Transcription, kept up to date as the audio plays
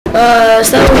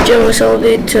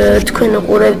Stawuჭერმოსავლით თქვენ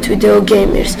უყურებთ ვიდეო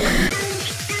გეიმერს.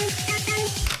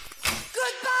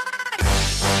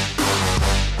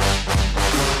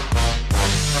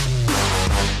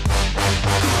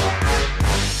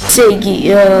 Segi,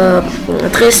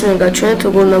 დღეს მე გაჩვენეთ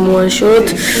როგორ უნდა მოაშოროთ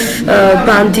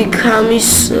ბანდიკამის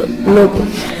ლოგო.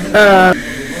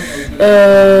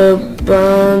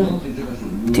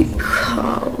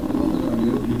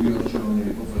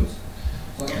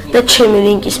 და ჩემი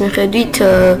ლინკის მიხედვით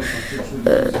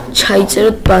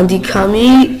ჩაიწეროთ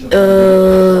ბანდიკამი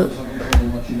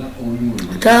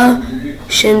და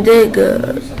შემდეგ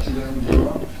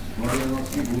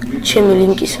ჩემი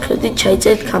ლინკის მიხედვით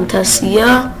ჩაიწერეთ კამთასია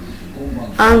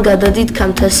ან გადადით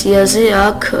კამთასიაზე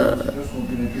აქ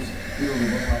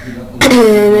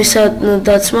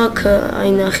მესაც მაქვს აი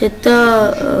ნახეთ და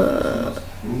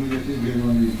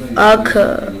აქ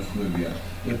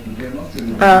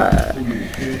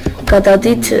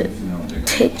გადადით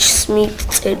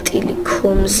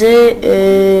techsmith.com-ზე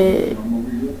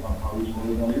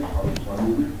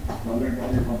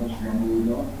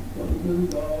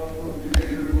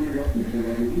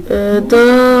და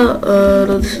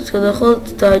როდესაც გადახვალთ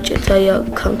დააჭერთ აი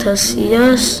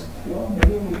კამთასიას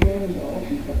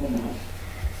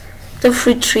და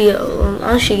free trial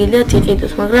ან შეგიძლიათ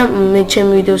იყიდოთ, მაგრამ მე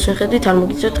ჩემი ვიდეოს მიხედვით არ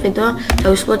მოგიწევთ ყიდვა,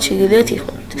 თავისუფლად შეგიძლიათ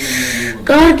იყიდოთ.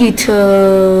 კარგით,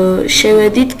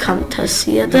 შევედით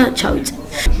კამთასია და ჩავიწერთ.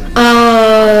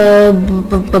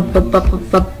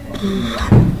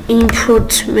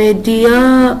 import media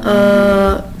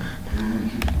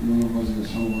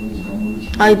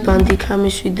აი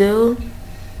ბანდიკამის ვიდეო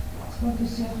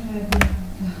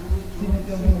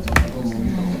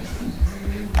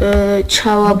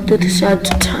ჩავაბდოთ set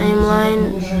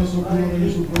timeline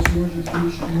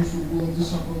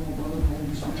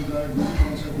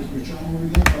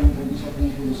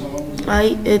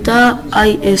აი და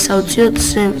აი ეს ავწიოთ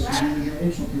სემთ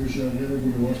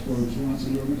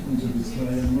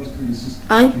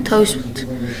აი თავისუფლად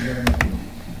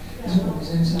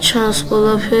ჩანს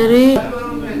ყველაფერი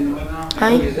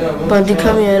აი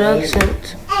ბანდიკამი არ აქვს სემთ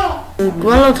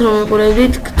გვალავთ რომ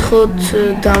უყურებდით, გთხოვთ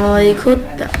დამალაიქოთ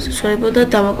და subscribe-ოთ და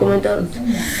დამაკომენტაროთ.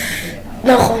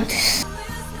 ნახვამდის.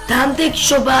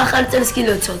 დამდეგშობა ახალ წელს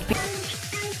გილოცავთ.